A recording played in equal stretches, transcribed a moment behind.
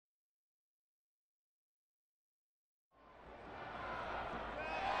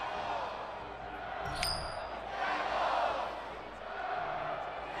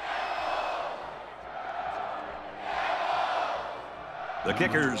The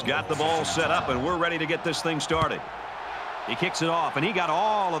kicker's got the ball set up, and we're ready to get this thing started. He kicks it off, and he got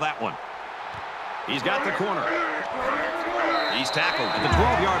all of that one. He's got the corner. He's tackled at the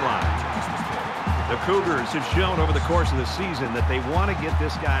 12-yard line. The Cougars have shown over the course of the season that they want to get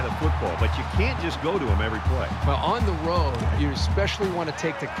this guy the football, but you can't just go to him every play. Well, on the road, you especially want to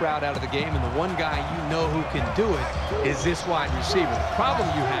take the crowd out of the game, and the one guy you know who can do it is this wide receiver. The problem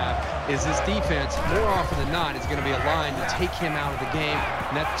you have is this defense, more often than not, is going to be aligned to take him out of the game.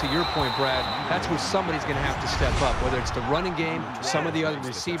 And that, to your point, Brad, that's where somebody's going to have to step up, whether it's the running game, some of the other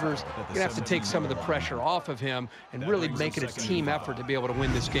receivers. You're going to have to take some of the pressure off of him and really make it a team effort to be able to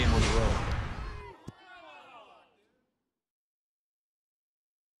win this game on the road.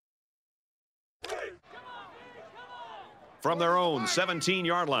 From their own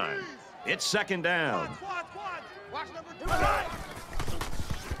 17-yard line, it's second down.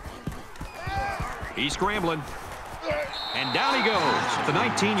 He's scrambling. And down he goes at the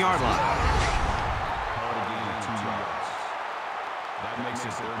 19-yard line. That makes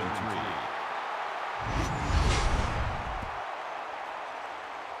it 3rd and 3.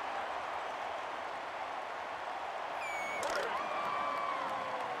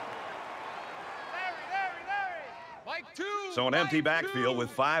 So an empty backfield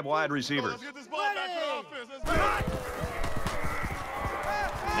with 5 wide receivers.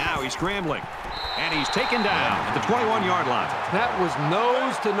 Now he's scrambling. And he's taken down at the 21-yard line. That was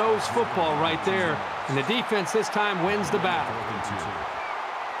nose-to-nose football right there. And the defense this time wins the battle.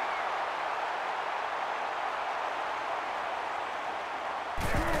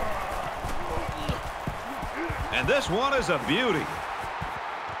 And this one is a beauty.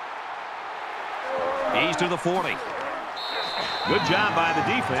 He's to the 40. Good job by the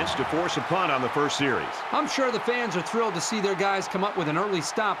defense to force a punt on the first series. I'm sure the fans are thrilled to see their guys come up with an early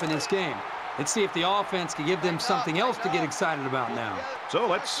stop in this game. Let's see if the offense can give them something else to get excited about now. So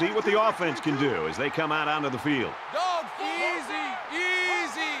let's see what the offense can do as they come out onto the field. Dog, easy,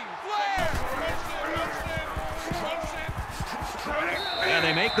 easy, flare. And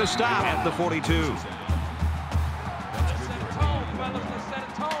they make the stop at the 42.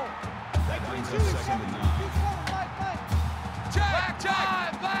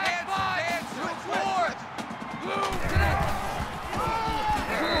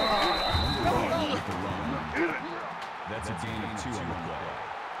 That's a gain of 2 on the play.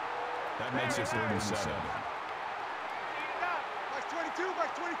 That makes it 3rd and 7. Box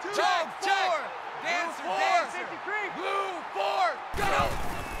 22. Check. Dancer. Blue 4. Go.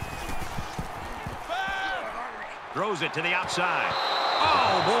 Throws it to the outside.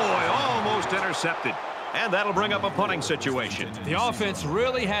 Oh, boy, almost intercepted. And that'll bring up a punting situation. The offense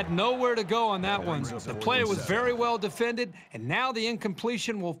really had nowhere to go on that one. The play was very well defended, and now the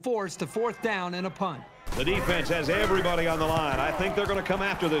incompletion will force the 4th down and a punt. The defense has everybody on the line. I think they're going to come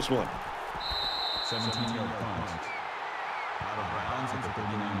after this one. 17-yard punt. Out of bounds at the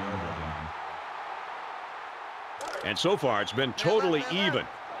 39-yard line. And so far, it's been totally even.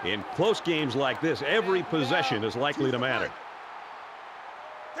 In close games like this, every possession is likely to matter.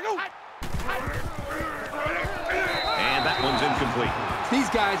 And that one's incomplete. These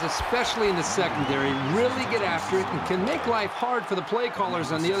guys, especially in the secondary, really get after it and can make life hard for the play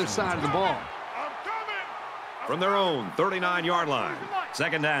callers on the other side of the ball. From their own 39-yard line,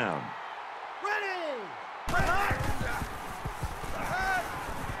 second down.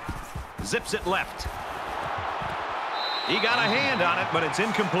 Zips it left. He got a hand on it, but it's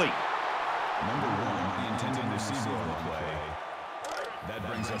incomplete. Number 1, the intended receiver on the play. That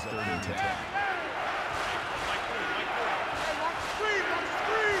brings us 3rd and 10.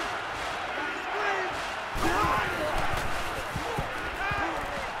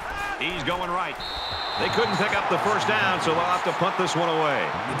 He's going right. They couldn't pick up the first down, so they'll have to punt this one away.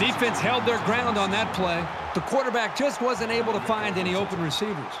 The defense held their ground on that play. The quarterback just wasn't able to find any open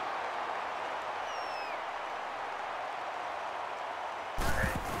receivers.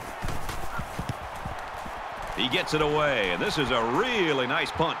 He gets it away, and this is a really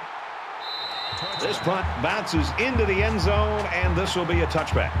nice punt. This punt bounces into the end zone, and this will be a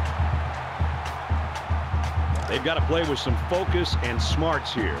touchback. They've got to play with some focus and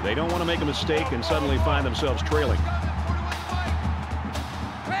smarts here. They don't want to make a mistake and suddenly find themselves trailing.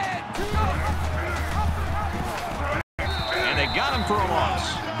 And they got him for a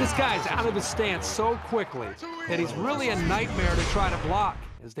loss. This guy's out of his stance so quickly that he's really a nightmare to try to block,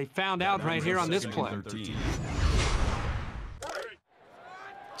 as they found out right here on this play.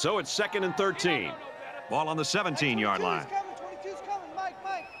 So it's 2nd and 13. Ball on the 17-yard line.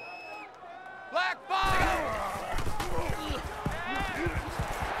 Black fire.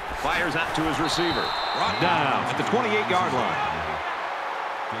 Fires out to his receiver. Brought down at the 28-yard line.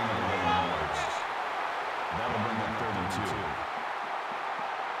 Gain of 11 yards. That'll bring up 32.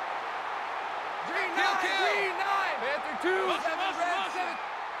 Green 9. Green 9. Panther 2. 7 red 7.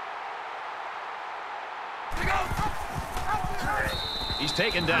 He's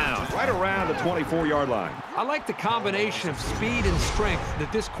taken down right around the 24-yard line. I like the combination of speed and strength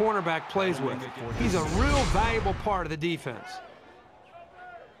that this cornerback plays with. He's a real valuable part of the defense.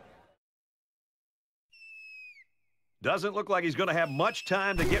 Doesn't look like he's going to have much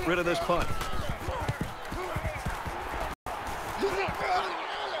time to get rid of this punt.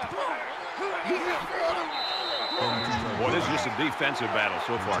 Boy, this is just a defensive battle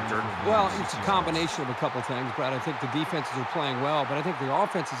so far, Kirk. Well, it's a combination of a couple things, Brad. I think the defenses are playing well, but I think the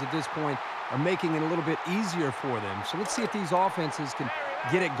offenses at this point are making it a little bit easier for them. So let's see if these offenses can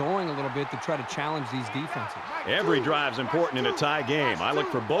get it going a little bit to try to challenge these defenses. Every drive's important in a tie game. I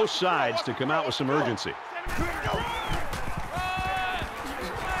look for both sides to come out with some urgency.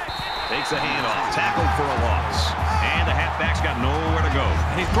 Takes a handoff, tackled for a loss. And the halfback's got nowhere to go.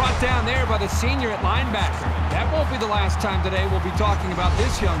 And he's brought down there by the senior at linebacker. That won't be the last time today we'll be talking about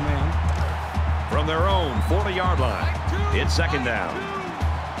this young man. From their own 40-yard line, it's second down.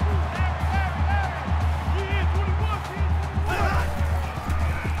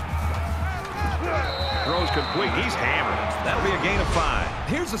 Throws complete. He's hammered. That'll be a gain of 5.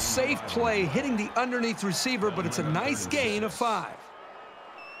 Here's a safe play hitting the underneath receiver, but it's a nice gain of 5.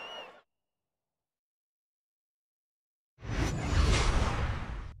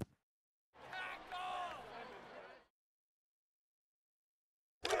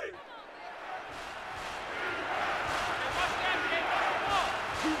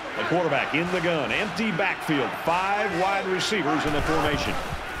 The quarterback in the gun. Empty backfield. 5 wide receivers in the formation.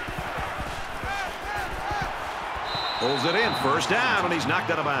 Pulls it in. First down, and he's knocked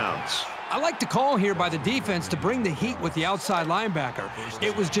out of bounds. I like the call here by the defense to bring the heat with the outside linebacker.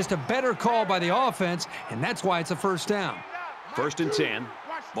 It was just a better call by the offense, and that's why it's a first down. First and 10.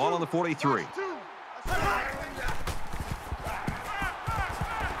 Ball on the 43.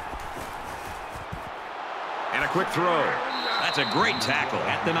 And a quick throw. That's a great tackle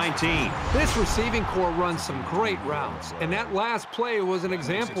at the 19. This receiving core runs some great routes, and that last play was an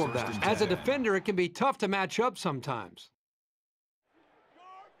example of that. As a defender, it can be tough to match up sometimes.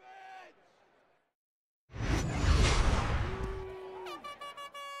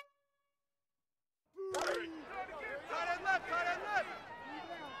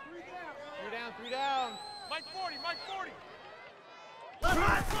 Three down. Mike 40, Mike 40.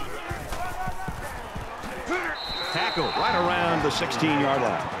 Tackled right around the 16-yard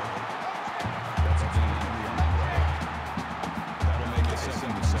line.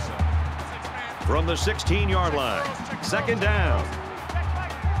 From the 16-yard line, second down.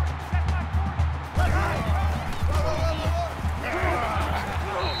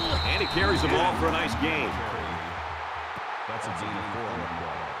 And he carries the ball for a nice gain. That's a gain of 4 on the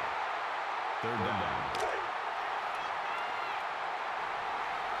play. Third down.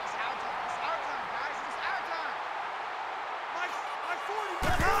 It's our time, guys. It's our time. Mike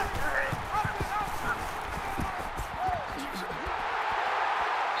 40.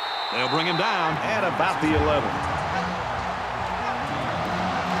 They'll bring him down at about the 11.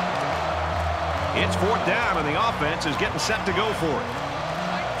 It's fourth down, and the offense is getting set to go for it.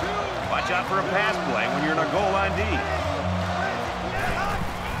 Watch out for a pass play when you're in a goal line D.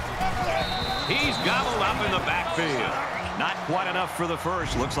 He's gobbled up in the backfield. Not quite enough for the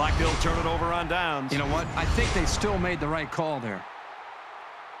first. Looks like they'll turn it over on downs. You know what? I think they still made the right call there.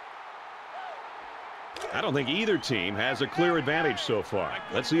 I don't think either team has a clear advantage so far.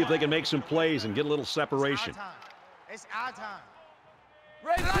 Let's see if they can make some plays and get a little separation. It's our time.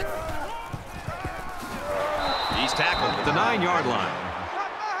 He's tackled at the 9-yard line.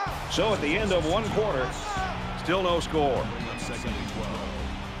 So at the end of one quarter, still no score. Second and 12.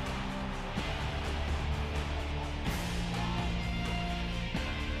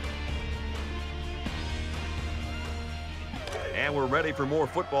 And we're ready for more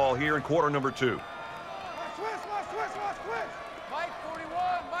football here in quarter number 2. Mike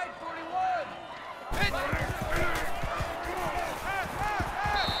 41, Mike 41.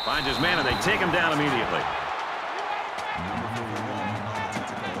 Finds his man, and they take him down immediately. Number 41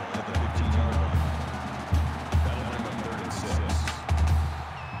 at the 15-yard line. That'll bring up 3rd and 6.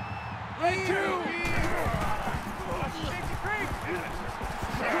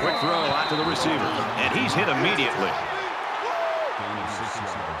 Quick throw out to the receiver, and he's hit immediately. Gain of 6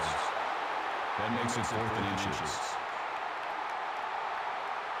 yards. That makes it 4th and inches.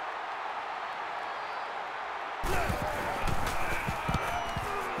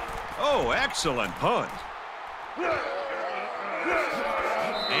 Oh, excellent punt.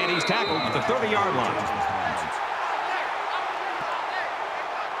 And he's tackled at the 30-yard line.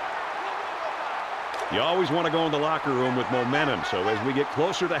 You always want to go in the locker room with momentum, so as we get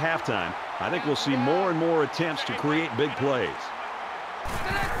closer to halftime, I think we'll see more and more attempts to create big plays.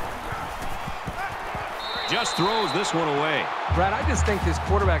 Just throws this one away. Brad, I just think this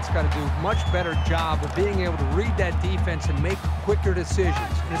quarterback's got to do a much better job of being able to read that defense and make quicker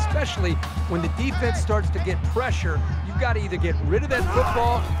decisions. And especially when the defense starts to get pressure, you've got to either get rid of that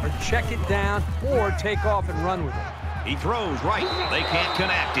football or check it down or take off and run with it. He throws right. They can't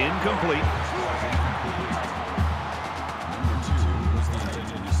connect. Incomplete.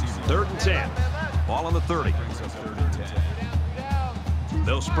 3rd and 10. Ball on the 30.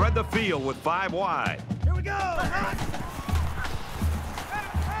 They'll spread the field with 5 wide. Here we go.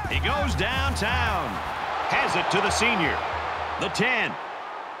 He goes downtown. Has it to the senior. The 10.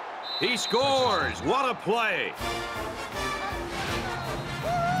 He scores. What a play.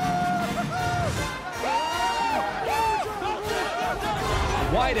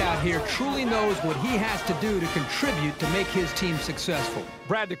 Wideout here truly knows what he has to do to contribute to make his team successful.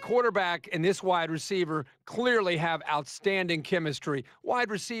 Brad, the quarterback and this wide receiver clearly have outstanding chemistry.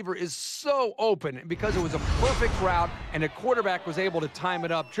 Wide receiver is so open because it was a perfect route, and the quarterback was able to time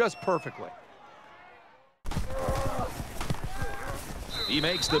it up just perfectly. He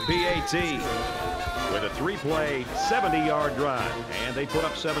makes the PAT with a 3-play, 70-yard drive, and they put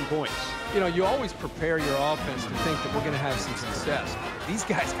up 7 points. You know, you always prepare your offense to think that we're going to have some success. These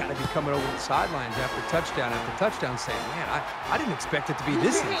guys got to be coming over the sidelines after touchdown saying, man, I didn't expect it to be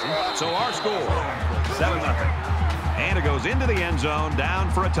this easy. So our score, 7-0. And it goes into the end zone,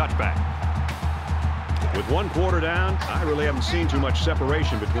 down for a touchback. With 1 quarter down, I really haven't seen too much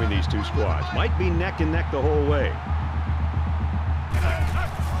separation between these two squads. Might be neck and neck the whole way.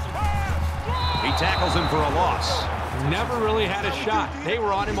 He tackles him for a loss. Never really had a shot. They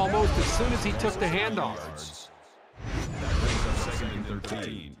were on him almost as soon as he took the handoff. That brings up 2nd and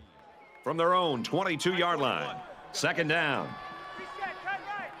 13. From their own 22-yard line. 2nd down. I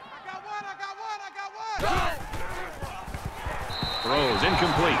got one. Throws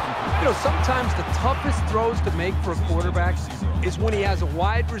incomplete. You know, sometimes the toughest throws to make for a quarterback is when he has a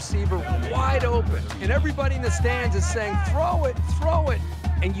wide receiver wide open, and everybody in the stands is saying, throw it,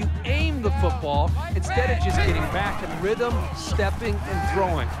 and you aim the football instead of just getting back in rhythm, stepping, and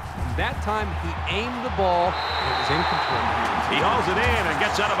throwing. And that time, he aimed the ball, and it was incomplete. He hauls it in and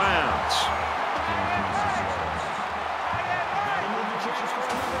gets out of bounds.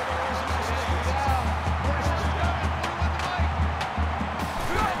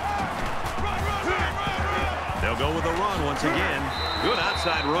 They'll go with a run once again. Good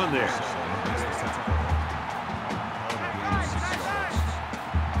outside run there.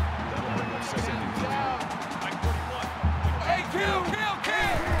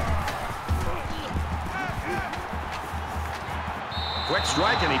 Quick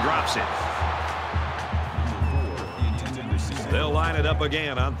strike, and he drops it. They'll line it up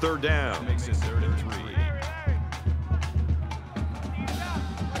again on 3rd down. Makes it 3rd and 3.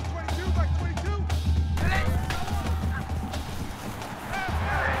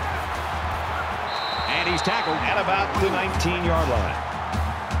 And he's tackled at about the 19-yard line.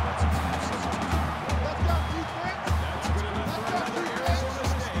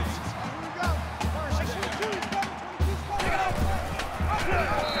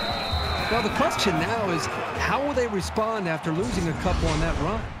 Well, the question now is, how will they respond after losing a couple on that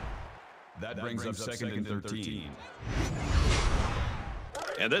run? That brings up 2nd and 13.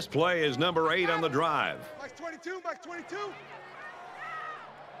 And this play is number 8 on the drive. Max 22.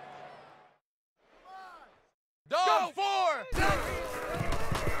 Dog 4.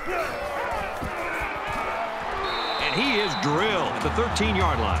 And he is drilled at the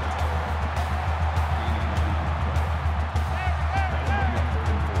 13-yard line.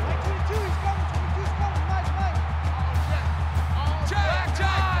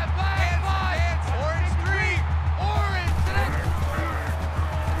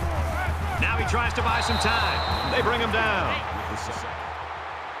 Tries to buy some time. They bring him down.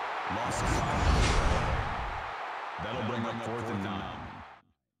 That'll bring up 4th and 9.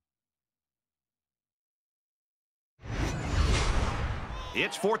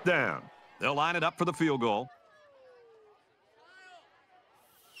 It's 4th down. They'll line it up for the field goal.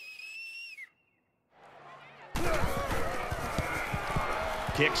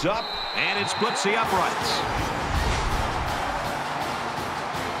 Kicks up, and it splits the uprights.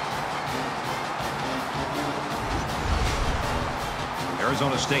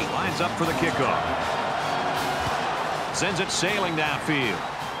 Arizona State lines up for the kickoff. Sends it sailing downfield.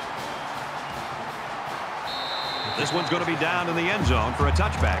 This one's going to be down in the end zone for a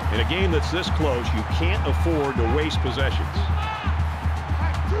touchback. In a game that's this close, you can't afford to waste possessions.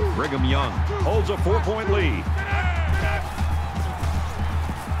 Brigham Young holds a 4-point lead.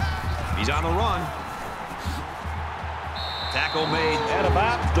 He's on the run. Tackle made At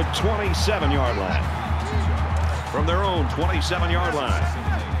about the 27-yard line. From their own 27-yard line.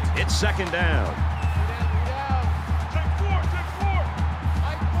 It's second down.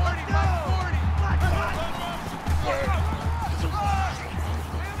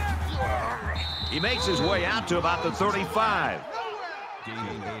 He makes his way out to about the 35. Gain of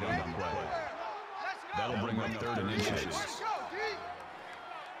 8 on the play. That'll bring up 3rd and inches.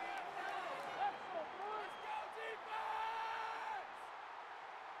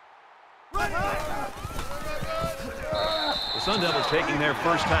 The Sun Devils taking their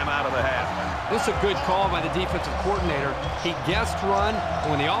first time out of the half. This is a good call by the defensive coordinator. He guessed run.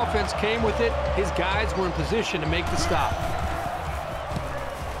 When the offense came with it, his guys were in position to make the stop.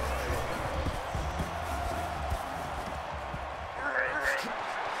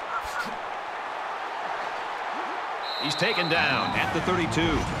 He's taken down at the 32.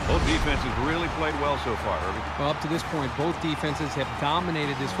 Both defenses really played well so far, Irving. Well, up to this point, both defenses have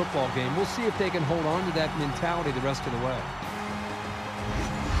dominated this football game. We'll see if they can hold on to that mentality the rest of the way.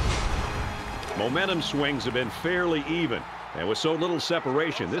 Momentum swings have been fairly even. And with so little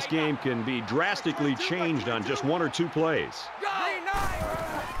separation, this game can be drastically changed on just 1 or 2 plays.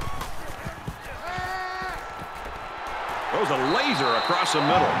 Throws a laser across the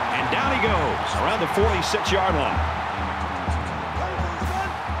middle. And down he goes around the 46-yard line.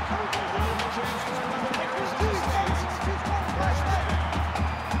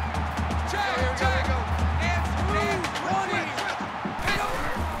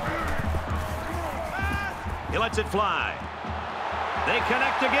 He lets it fly. They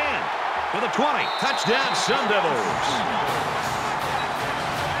connect again to the 20. Touchdown, Sun Devils.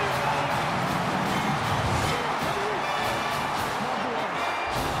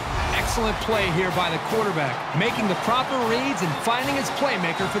 Excellent play here by the quarterback, making the proper reads and finding his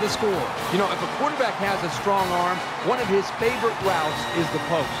playmaker for the score. You know, if a quarterback has a strong arm, one of his favorite routes is the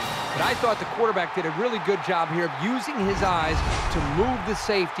post. But I thought the quarterback did a really good job here of using his eyes to move the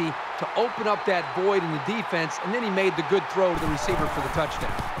safety, to open up that void in the defense, and then he made the good throw to the receiver for the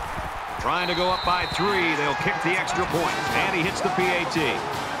touchdown. Trying to go up by 3. They'll kick the extra point. And he hits the PAT.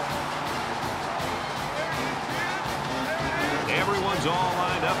 Everyone's all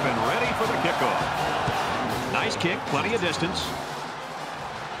lined up and ready for the kickoff. Nice kick, plenty of distance.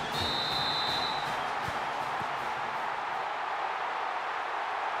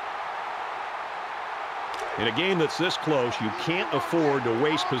 In a game that's this close, you can't afford to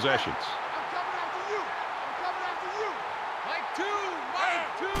waste possessions.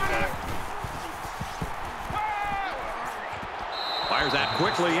 Fires that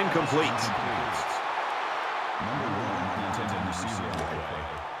quickly, incomplete.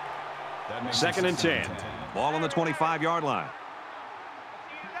 Second and 10. Ball on the 25-yard line.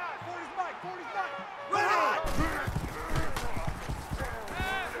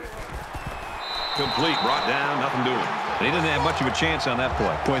 Complete, brought down, nothing doing. They didn't have much of a chance on that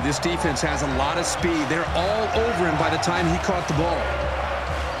play. Boy, this defense has a lot of speed. They're all over him by the time he caught the ball.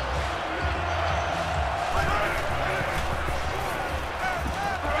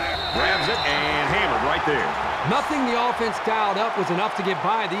 Grabs it and hammered right there. Nothing the offense dialed up was enough to get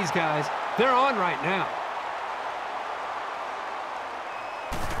by these guys. They're on right now.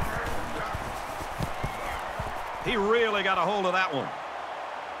 He really got a hold of that one.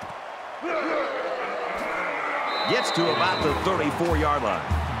 Gets to about the 34-yard line.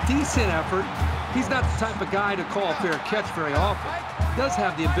 Decent effort. He's not the type of guy to call a fair catch very often. Does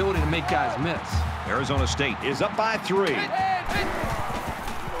have the ability to make guys miss. Arizona State is up by 3.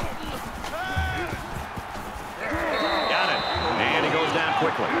 Got it. And he goes down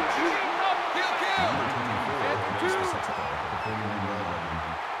quickly.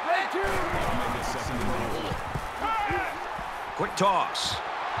 Quick toss.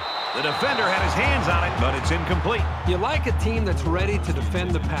 The defender had his hands on it, but it's incomplete. You like a team that's ready to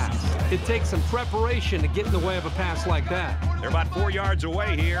defend the pass. It takes some preparation to get in the way of a pass like that. They're about 4 yards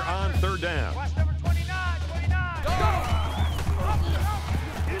away here on 3rd down.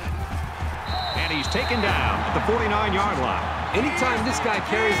 And he's taken down at the 49-yard line. Anytime this guy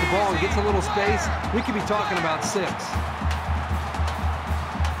carries the ball and gets a little space, we could be talking about 6.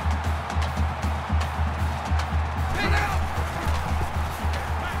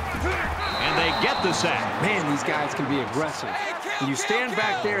 Get the sack. Man, these guys can be aggressive. When you stand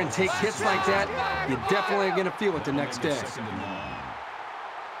back there and take hits like that, you're definitely going to feel it the next day.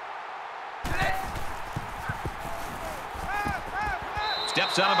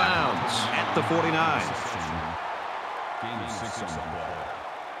 Steps out of bounds at the 49. Gain of 6 on the ball.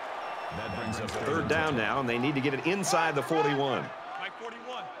 That brings up Third down now, and they need to get it inside the 41. Mike 41.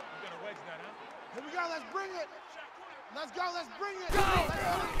 You got a wedge that, huh? Here we go. Let's bring it. Let's go. Let's bring it.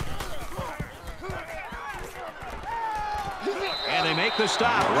 And they make the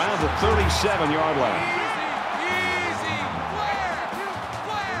stop around the 37-yard line. Easy.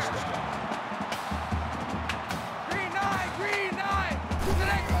 Flare. Green 9.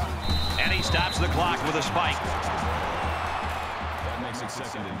 And he stops the clock with a spike. That makes it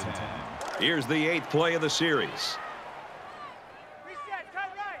 2nd and 10. Here's the 8th play of the series. Reset.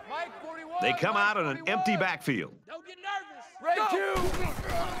 Cut right. Mike 41. They come out in an empty backfield. Don't get nervous. Ready to.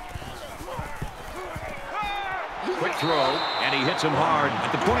 Quick throw, and he hits him hard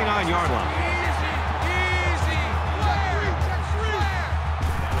at the 29-yard line. Easy.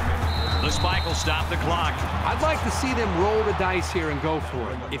 The spike will stop the clock. I'd like to see them roll the dice here and go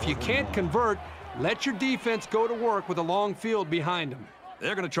for it. If you can't convert, let your defense go to work with a long field behind them.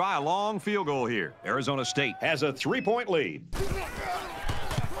 They're going to try a long field goal here. Arizona State Has a 3-point lead.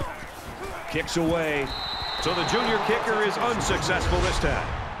 kicks away. So the junior kicker is unsuccessful this time.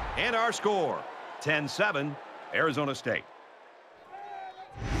 And our score, 10-7, Arizona State.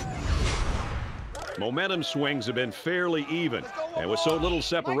 Momentum swings have been fairly even. And with so little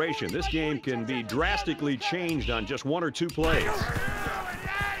separation, this game can be drastically changed on just 1 or 2 plays.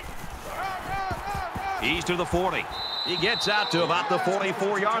 He's to the 40. He gets out to about the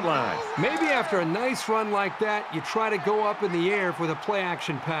 44-yard line. Maybe after a nice run like that, you try to go up in the air with a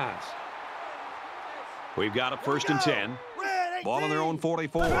play-action pass. We've got a 1st and 10. Ball on their own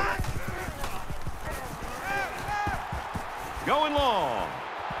 44. Going long.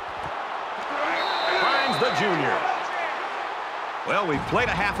 Finds the junior. Well, we've played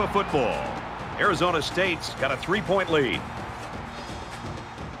a half of football. Arizona State's got a 3-point lead.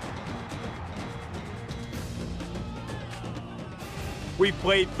 We've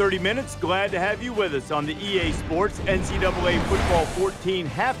played 30 minutes. Glad to have you with us on the EA Sports NCAA Football 14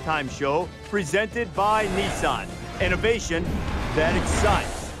 halftime show presented by Nissan. Innovation that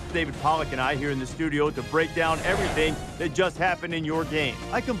excites. David Pollack and I here in the studio to break down everything that just happened in your game.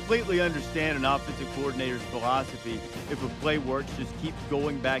 I completely understand an offensive coordinator's philosophy. If a play works, just keep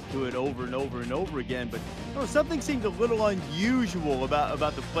going back to it over and over and over again. But you know, something seemed a little unusual about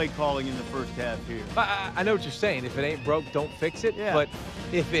the play calling in the first half here. I know what you're saying. If it ain't broke, don't fix it. Yeah. But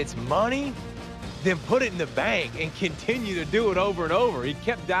if it's money, then put it in the bank and continue to do it over and over. He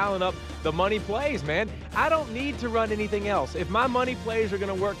kept dialing up the money plays, man. I don't need to run anything else. If my money plays are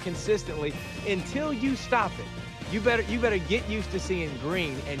going to work consistently, until you stop it, you better get used to seeing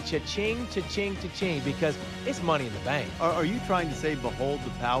green and cha-ching, cha-ching, cha-ching, because it's money in the bank. Are you trying to say behold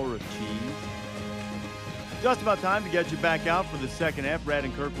the power of cheese? Just about time to get you back out for the second half. Brad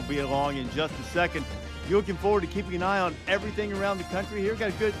and Kirk will be along in just a second. You looking forward to keeping an eye on everything around the country here? Got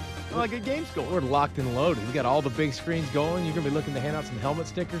a good game score. We're locked and loaded. We got all the big screens going. You're going to be looking to hand out some helmet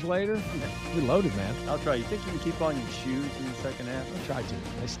stickers later. We loaded, man. I'll try. You think you can keep on your shoes in the second half? I'll try to.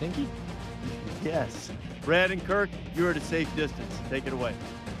 Are they stinky? Yes. Brad and Kirk, you're at a safe distance. Take it away.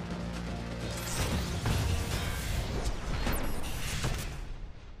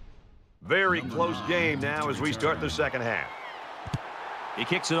 Very close game now as we start the second half. He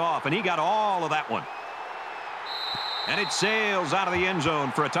kicks it off, and he got all of that one. And it sails out of the end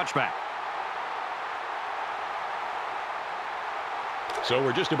zone for a touchback. So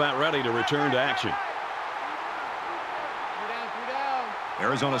we're just about ready to return to action.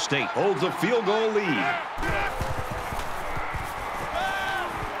 Arizona State holds a field goal lead.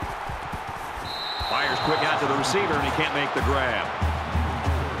 Fires quick out to the receiver, and he can't make the grab.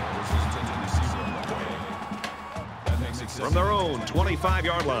 From their own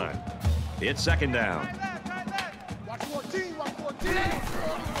 25-yard line, it's second down. Watch 14. Watch 14.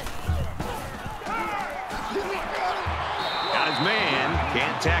 Got his man.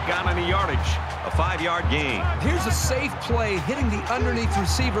 Can't tack on any yardage. A 5-yard gain. Here's a safe play hitting the underneath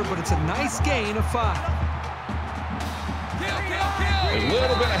receiver, but it's a nice gain of 5. A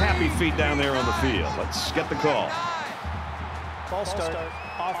little bit of happy feet down there on the field. Let's get the call. Ball start,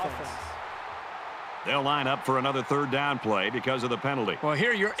 offense. They'll line up for another third down play because of the penalty. Well,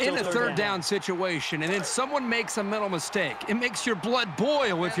 here you're in a third down situation, and then someone makes a mental mistake. It makes your blood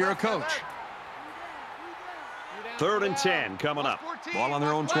boil if you're a coach. 3rd and 10 coming up. Ball on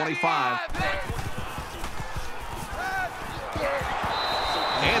their own 25.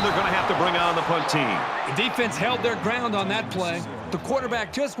 And they're going to have to bring on the punt team. The defense held their ground on that play. The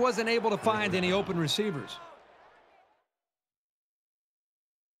quarterback just wasn't able to find any open receivers.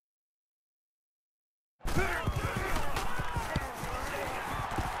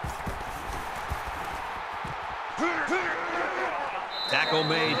 Tackle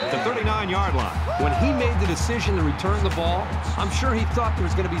made at the 39-yard line. When he made the decision to return the ball, I'm sure he thought there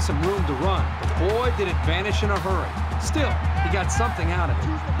was going to be some room to run. But boy, did it vanish in a hurry. Still, he got something out of it.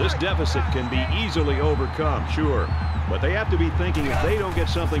 This deficit can be easily overcome, sure. But they have to be thinking if they don't get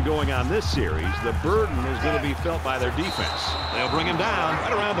something going on this series, the burden is going to be felt by their defense. They'll bring him down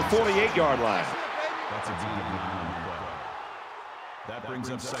right around the 48-yard line. That's a gain of 9 on the play. That brings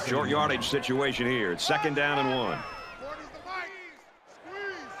up second. Short yardage situation here. It's 2nd down and 1.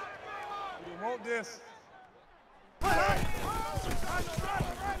 Want this.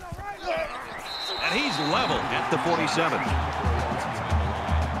 And he's level at the 47. That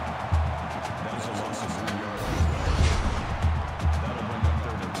is a loss of 3 yards. That'll bring up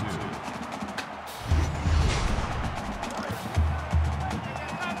 3rd and 2.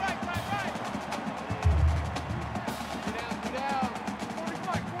 Get down.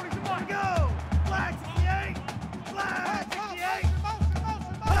 45, 40, come on, go. Flag 68. Flag 68.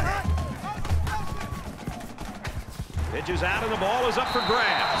 Pitches out and the ball is up for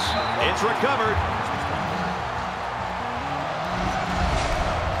grabs. It's recovered.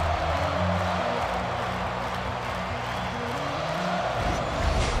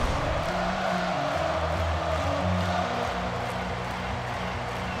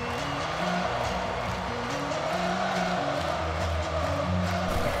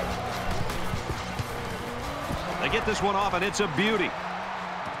 They get this one off and it's a beauty.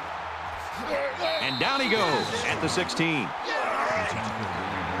 And down he goes at the 16.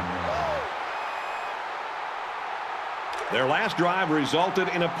 Their last drive resulted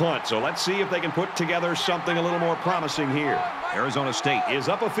in a punt, so let's see if they can put together something a little more promising here. Arizona State Is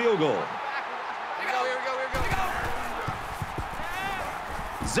up a field goal. Here we go.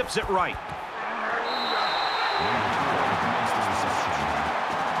 zips it right.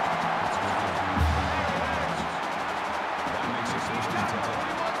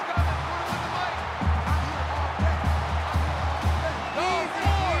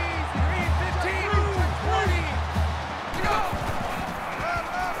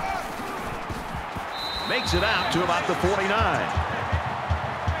 Makes it out to about the 49.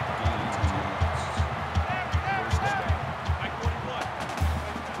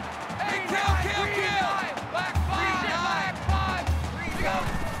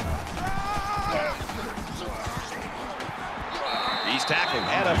 He's tackled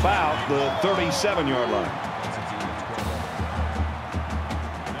At about the 37-yard line.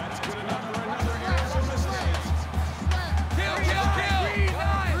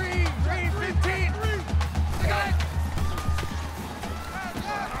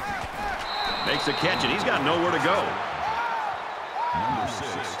 Makes the catch, and he's got nowhere to go. Number 6 on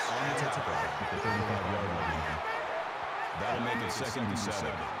the tackle at the 35-yard line. That'll make it 2nd and 7.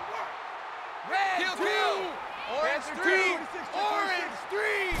 Red 2, orange 3, orange 3,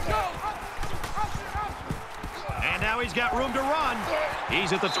 go! And now he's got room to run.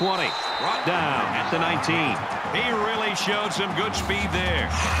 He's at the 20. Brought down at the 19. He really showed some good speed there.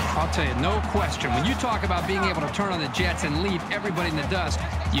 I'll tell you, no question. When you talk about being able to turn on the jets and leave everybody in the dust,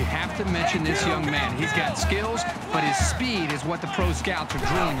 you have to mention this young man. He's got skills, but his speed is what the pro scouts are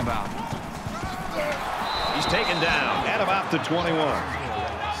drilling about. He's taken down at about the 21.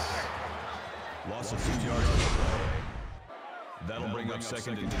 Loss of 2 yards on the play. That'll bring up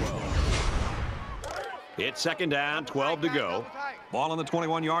 2nd and 12. It's 2nd down, 12 to go. Ball on the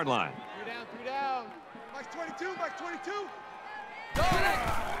 21-yard line. 3 down. Mike's 22, Mike's 22.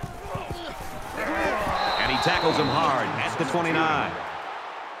 And he tackles him hard at the 29.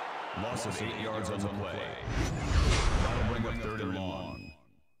 Loss of 8 yards on the play. That'll bring up 3rd and long.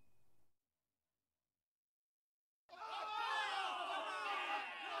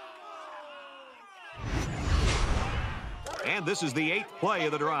 And this is the 8th play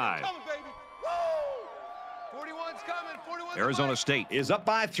of the drive. Coming, baby. Woo! 41's coming. 41's Arizona State Is up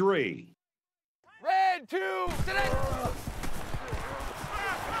by 3. Red 2.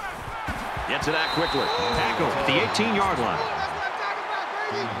 gets it out quickly. Tackle at the 18-yard line.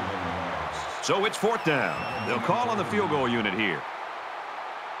 So it's 4th down. They'll call on the field goal unit here.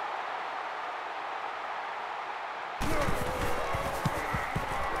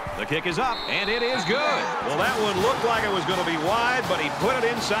 The kick is up, and it is good. Well, that one looked like it was going to be wide, but he put it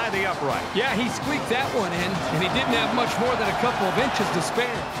inside the upright. Yeah, he squeaked that one in, and he didn't have much more than a couple of inches to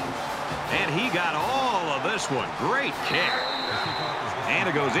spare. And he got all of this one. Great kick. And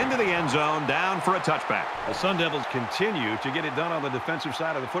it goes into the end zone, down for a touchback. The Sun Devils continue to get it done on the defensive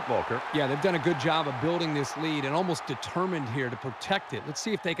side of the football, Kirk. Yeah, they've done a good job of building this lead and almost determined here to protect it. Let's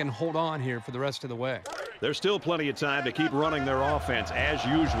see if they can hold on here for the rest of the way. There's still plenty of time to keep running their offense as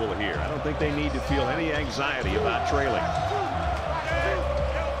usual here. I don't think they need to feel any anxiety about trailing.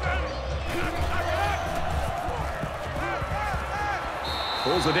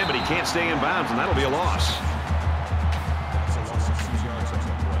 Pulls it in, but he can't stay in bounds, and that'll be a loss.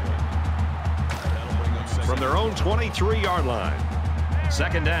 From their own 23-yard line.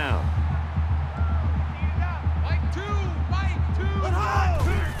 Second down.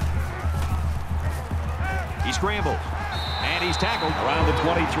 He scrambles, and he's tackled around the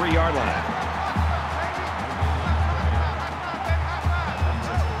 23-yard line.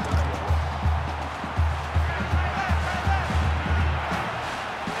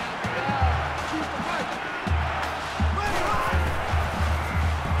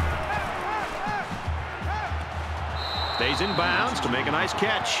 Stays in bounds to make a nice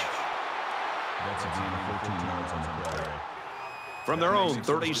catch. That's a gain of 14 yards on the play. From their own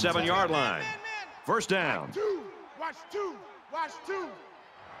 37-yard line. First down. Watch two. Watch two.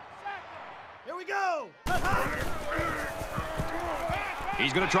 Here we go.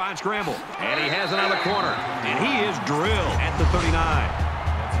 He's going to try and scramble. And he has it on the corner. And he is drilled at the 39.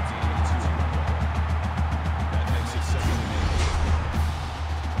 That's a gain of 2. That makes it 2nd and 8.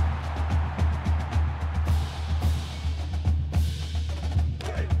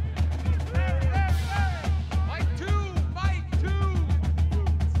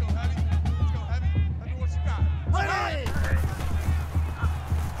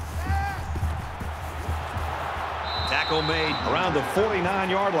 Tackle made around the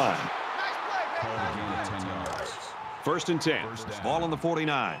 49-yard line. Called a gain of 10 yards. First and 10. Ball on the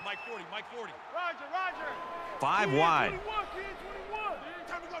 49. Mike 40. Mike 40. Roger. 5 wide.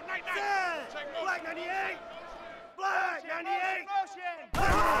 Time to go. Night. Black 98. Black 98.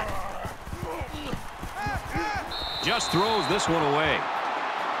 Just throws this one away.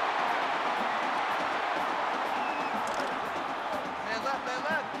 Man left.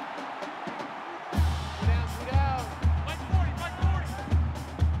 Sit down. Mike 40.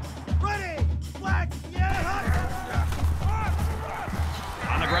 Ready. Black. Yeah.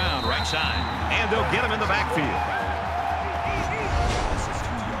 On the ground, right side. And they'll get him in the backfield. That's 2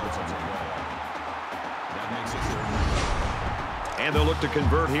 yards on the play. That makes it 3rd and 9. And they'll look to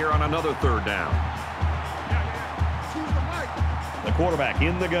convert here on another 3rd down. The quarterback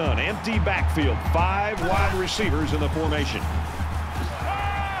in the gun. Empty backfield. 5 wide receivers in the formation.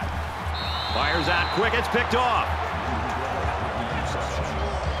 Fires out quick. It's picked off.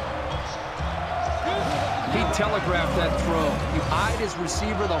 He telegraphed that throw. He eyed his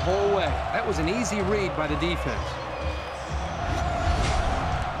receiver the whole way. That was an easy read by the defense.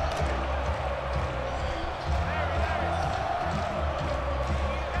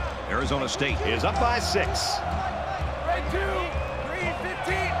 Arizona State is up by 6. Red 2. Green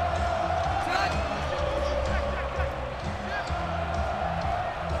 15.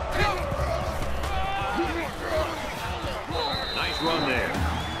 Nice run there.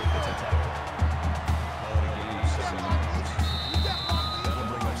 Called a gain of 7 yards. That'll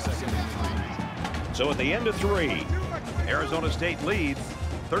bring up 2nd and 3. So at the end of 3, Arizona State leads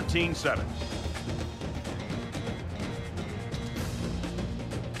 13-7.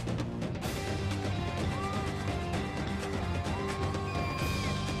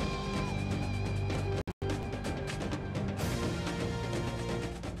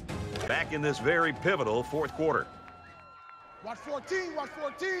 Back in this very pivotal 4th quarter. Watch 14. Watch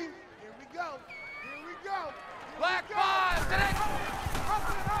 14. Here we go. Black 5.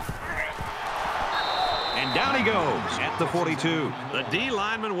 And down he goes at the 42. The D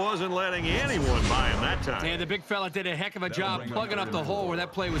lineman wasn't letting anyone by him that time. And the big fella did a heck of a job plugging up the hole where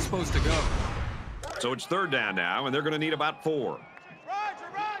that play was supposed to go. So it's 3rd down now, and they're going to need about 4. Roger.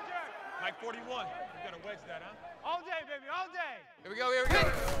 Mike 41. You got to wedge that, huh? All day, baby. All day. Here we go.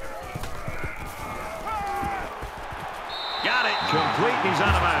 Got it. Complete, and he's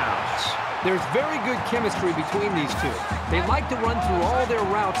out of bounds. There's very good chemistry between these two. They like to run through all their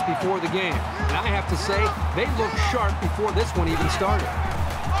routes before the game. And I have to say, they looked sharp before this one even started.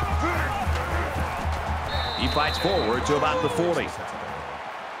 He fights forward to about the 40. Call it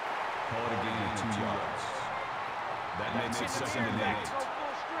a gain of 2 yards. That makes it 2nd and 8.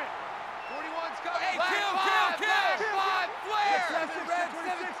 41's coming. Hey, kill! Flare! Red 7,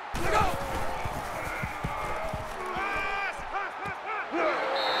 go!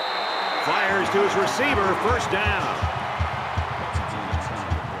 Fires to his receiver, 1st down. That's a gain of 10.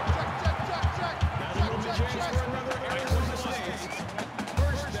 That'll move the chains for another Arizona State.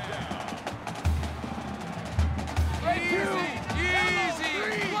 1st down. Easy!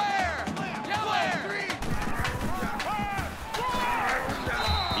 Flare!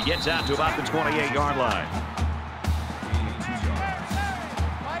 gets out to about the 28-yard line.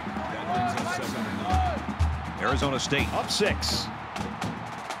 Arizona State up 6.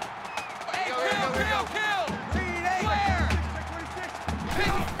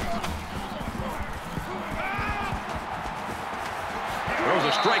 Throws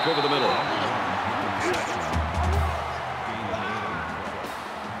a strike over the middle.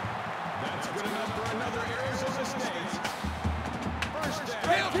 That's good enough for another Arizona State. First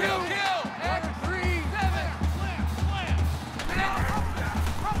down. Kill.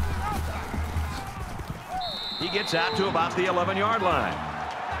 He gets out to about the 11-yard line.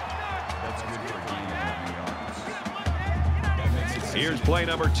 That's good for gain of 11 yards. That makes it Here's play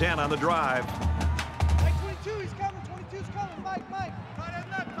number 10 on the drive. Mike 22, he's coming. 22's coming. Mike.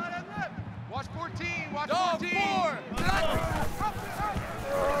 Tight end left. Watch 14. Watch 14.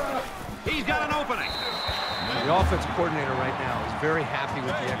 He's got an opening. The offensive coordinator right now is very happy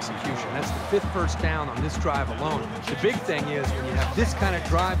with the execution. That's the 5th first down on this drive alone. The big thing is when you have this kind of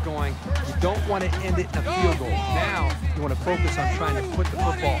drive going, you don't want to end it in a field goal. Now you want to focus on trying to put the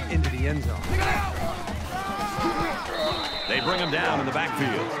football into the end zone. They bring him down in the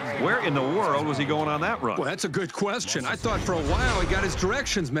backfield. Where in the world was he going on that run? Well, that's a good question. I thought for a while he got his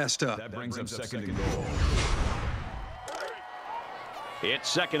directions messed up. That brings up second and goal. It's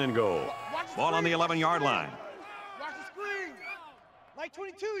second and goal. Ball on the 11-yard line. Watch the screen. Mike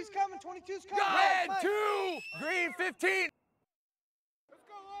 22, he's coming. 22's coming. Go ahead, Mike. 2. Green 15. Let's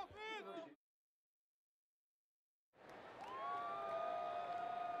go offense.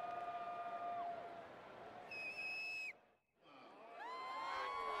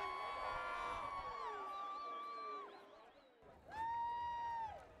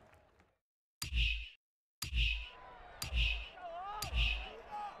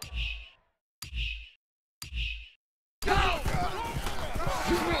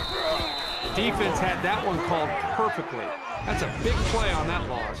 Defense had that one called perfectly. That's a big play on that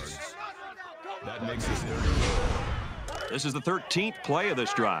loss. That makes it third and goal. This is the 13th play of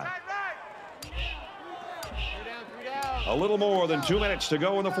this drive. A little more than 2 minutes to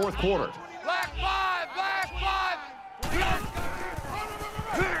go in the fourth quarter. Black 5.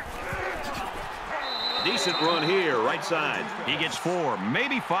 Decent run here, right side. He gets 4,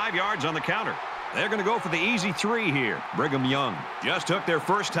 maybe 5 yards on the counter. They're going to go for the easy 3 here. Brigham Young just took their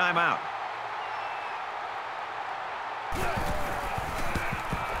first time out.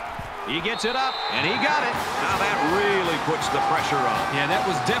 He gets it up, and he got it. Now that really puts the pressure on. Yeah, that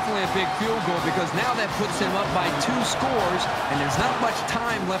was definitely a big field goal because now that puts him up by 2 scores, and there's not much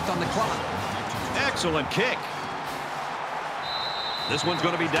time left on the clock. Excellent kick. This one's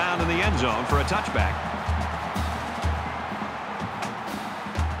going to be down in the end zone for a touchback.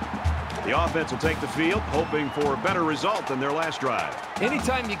 The offense will take the field, hoping for a better result than their last drive.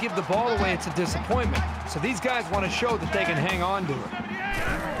 Anytime you give the ball away, it's a disappointment. So these guys want to show that they can hang on to it.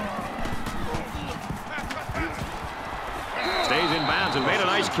 Stays in bounds and made a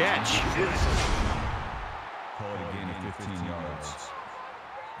nice catch. Call it a gain of 15 yards.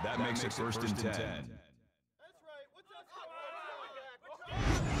 That makes it first and 10.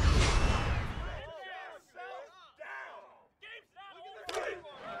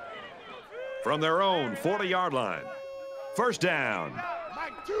 From their own 40-yard line. First down.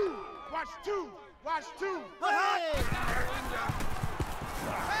 Mike 2. Watch 2.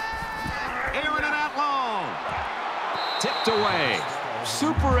 Airing it out long. Tipped away.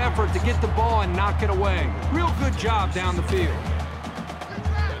 Super effort to get the ball and knock it away. Real good job down the field.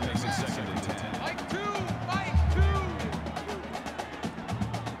 That makes it second and 10. Mike 2.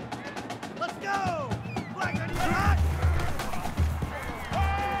 Let's go. Black on your hot.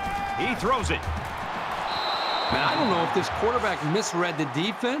 He throws it. Man, I don't know if this quarterback misread the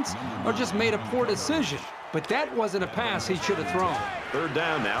defense or just made a poor decision, but that wasn't a pass he should have thrown. Third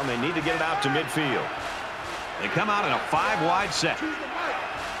down now, and they need to get it out to midfield. They come out in a 5-wide set.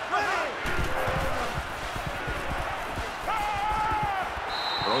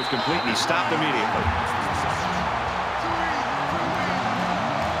 Throws complete, and he stopped immediately.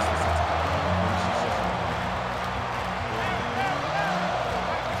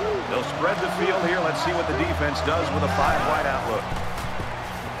 They'll spread the field here. Let's see what the defense does with a 5-wide outlook.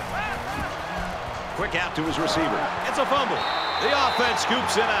 Quick out to his receiver. It's a fumble. The offense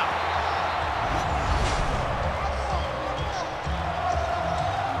scoops it out.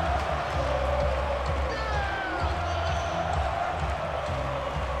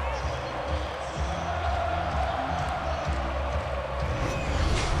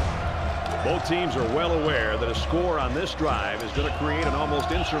 Both teams are well aware that a score on this drive is going to create an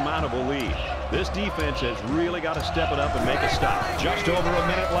almost insurmountable lead. This defense has really got to step it up and make a stop. Just over a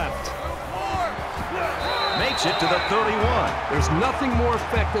minute left. Makes it to the 31. There's nothing more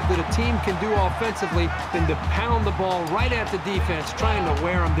effective that a team can do offensively than to pound the ball right at the defense, trying to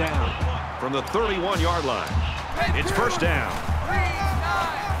wear them down. From the 31-yard line, it's first down.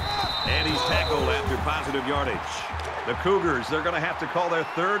 And he's tackled after positive yardage. The Cougars, they're going to have to call their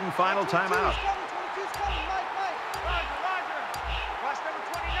third and final timeout.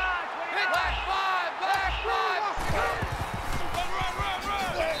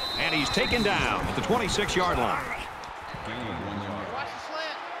 And he's taken down at the 26-yard line. Gain of 1 yard.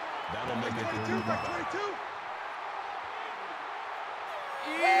 That'll make it 22.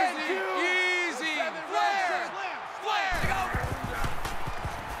 Easy. Flare.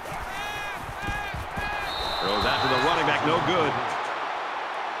 Throws out to the running back, no good.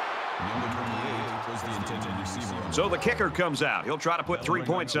 Number 28 was the intended receiver. So the kicker comes out. He'll try to put 3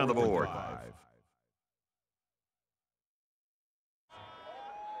 points on the board.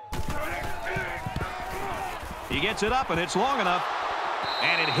 He gets it up, and it's long enough.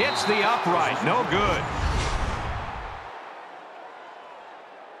 And it hits the upright. No good.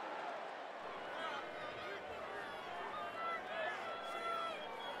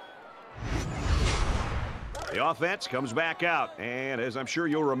 The offense comes back out, and as I'm sure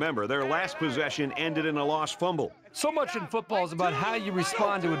you'll remember, their last possession ended in a lost fumble. So much in football is about how you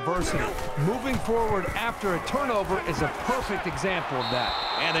respond to adversity. Moving forward after a turnover is a perfect example of that.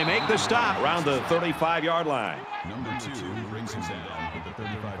 And they make the stop around the 35-yard line. Number 2 brings him down at the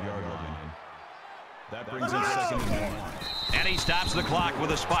 35-yard line. That brings him second and 1. And he stops the clock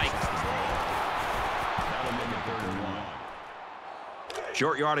with a spike. That'll make it 3rd and 1.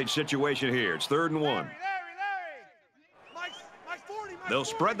 Short yardage situation here. It's 3rd and 1. They'll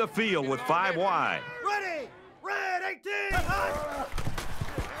spread the field with 5 wide. Ready. Red 18. Hot.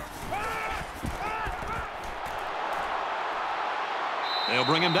 They'll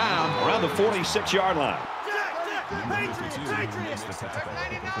bring him down around the 46-yard line.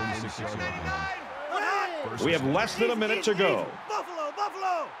 We have less than a minute to go. Buffalo.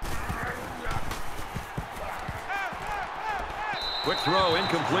 Quick throw,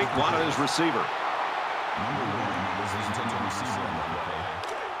 incomplete, wanted his receiver. Number 1 was the intended receiver on that play.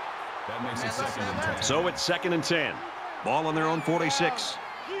 That makes it 2nd and 10. So it's 2nd and 10. Ball on their own 46.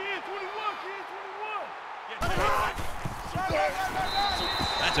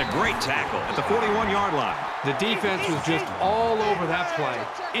 That's a great tackle at the 41-yard line. The defense was just all over that play.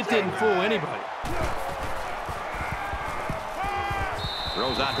 It didn't fool anybody.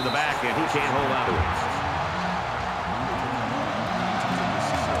 Throws out to the back, and he can't hold on to it.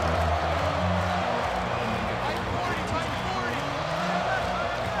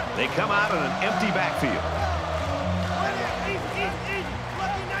 They come out in an empty backfield.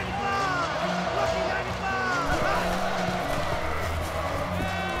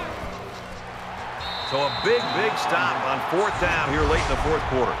 So a big stop on 4th down here late in the 4th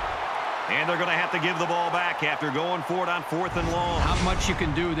quarter. And they're going to have to give the ball back after going for it on 4th and long. Not much you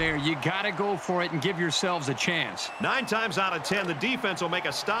can do there. You got to go for it and give yourselves a chance. 9 times out of 10, the defense will make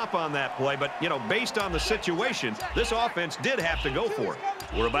a stop on that play. But, you know, based on the situation, this offense did have to go for it.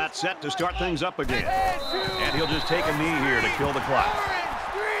 We're about set to start things up again. And he'll just take a knee here to kill the clock.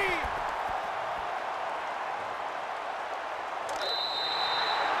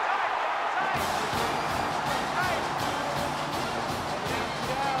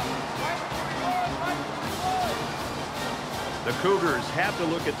 The Cougars have to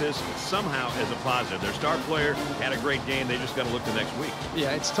look at this somehow as a positive. Their star player had a great game. They just got to look to next week.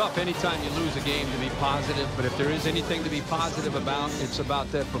 Yeah, it's tough anytime you lose a game to be positive, but if there is anything to be positive about, it's about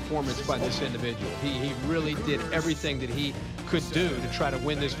that performance by this individual. He really did everything that he could do to try to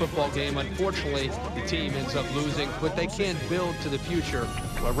win this football game. Unfortunately, the team ends up losing, but they can build to the future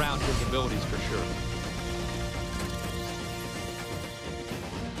around his abilities for sure.